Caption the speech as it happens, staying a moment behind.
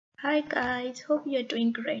Hi guys, hope you're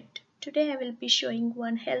doing great. Today I will be showing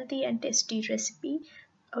one healthy and tasty recipe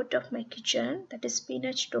out of my kitchen, that is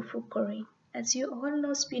spinach tofu curry. As you all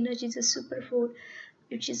know, spinach is a superfood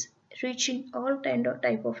which is rich in all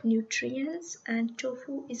type of nutrients, and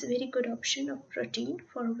tofu is a very good option of protein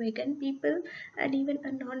for vegan people, and even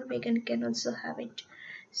a non-vegan can also have it.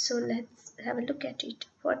 So let's have a look at it.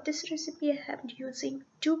 For this recipe I am using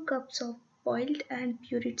 2 cups of boiled and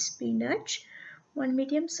pureed spinach, one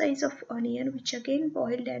medium size of onion which again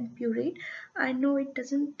boiled and pureed. I know it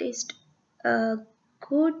doesn't taste uh,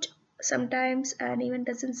 good sometimes and even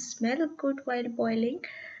doesn't smell good while boiling,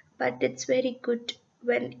 but it's very good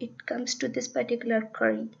when it comes to this particular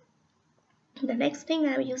curry. The next thing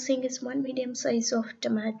I'm using is one medium size of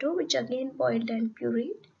tomato which again boiled and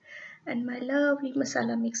pureed, and my lovely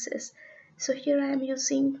masala mixes. So here I am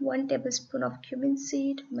using 1 tablespoon of cumin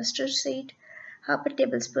seed, mustard seed, half a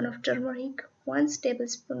tablespoon of turmeric, 1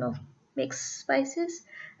 tablespoon of mixed spices,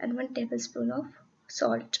 and 1 tablespoon of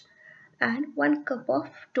salt, and 1 cup of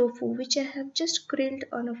tofu which I have just grilled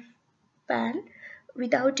on a pan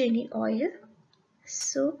without any oil.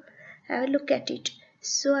 So have a look at it.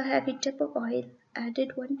 So I have heated up oil,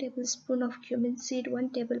 added 1 tablespoon of cumin seed,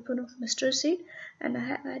 1 tablespoon of mustard seed, and I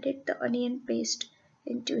have added the onion paste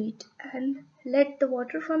into it and let the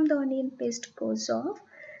water from the onion paste goes off.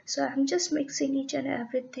 So I'm just mixing each and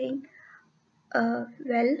everything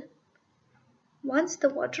well. Once the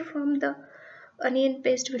water from the onion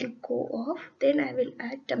paste will go off, then I will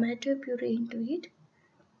add tomato puree into it.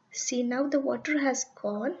 See, now the water has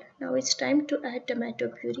gone. Now it's time to add tomato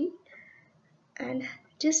puree and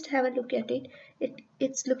just have a look at it.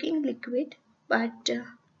 It's looking liquid, but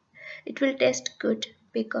it will taste good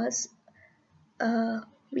because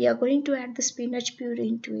we are going to add the spinach puree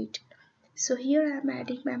into it. So here I am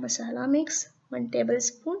adding my masala mix, 1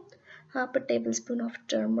 tablespoon, half a tablespoon of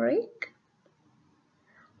turmeric,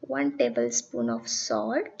 1 tablespoon of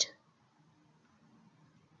salt.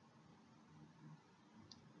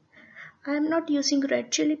 I am not using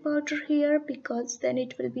red chili powder here because then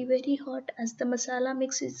it will be very hot, as the masala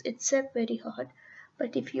mix is itself very hot.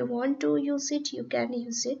 But if you want to use it, you can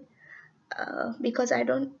use it. Because I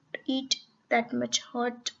don't eat that much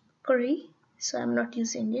hot curry, so I'm not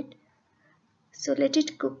using it. So let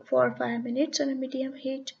it cook for 5 minutes on a medium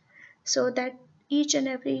heat so that each and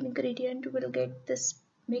every ingredient will get this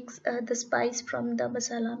mix, the spice from the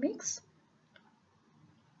masala mix.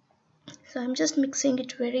 So I'm just mixing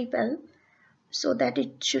it very well so that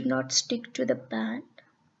it should not stick to the pan.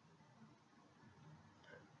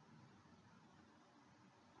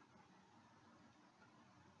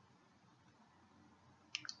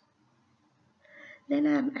 Then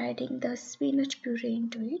I'm adding the spinach puree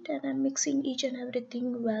into it and I'm mixing each and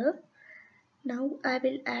everything well. Now I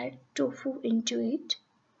will add tofu into it.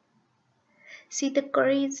 See, the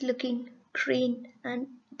curry is looking green and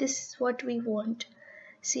this is what we want.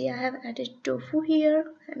 See, I have added tofu here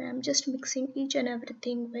and I'm just mixing each and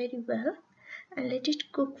everything very well and let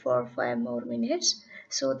it cook for 5 more minutes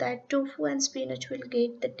so that tofu and spinach will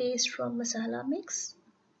get the taste from masala mix.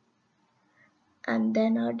 And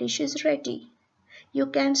then our dish is ready. You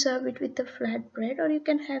can serve it with a flat bread or you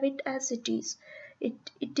can have it as it is.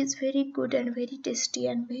 It is very good and very tasty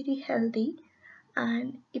and very healthy.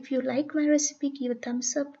 And if you like my recipe, give a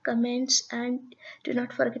thumbs up, comments, and do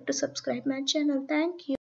not forget to subscribe my channel. Thank you.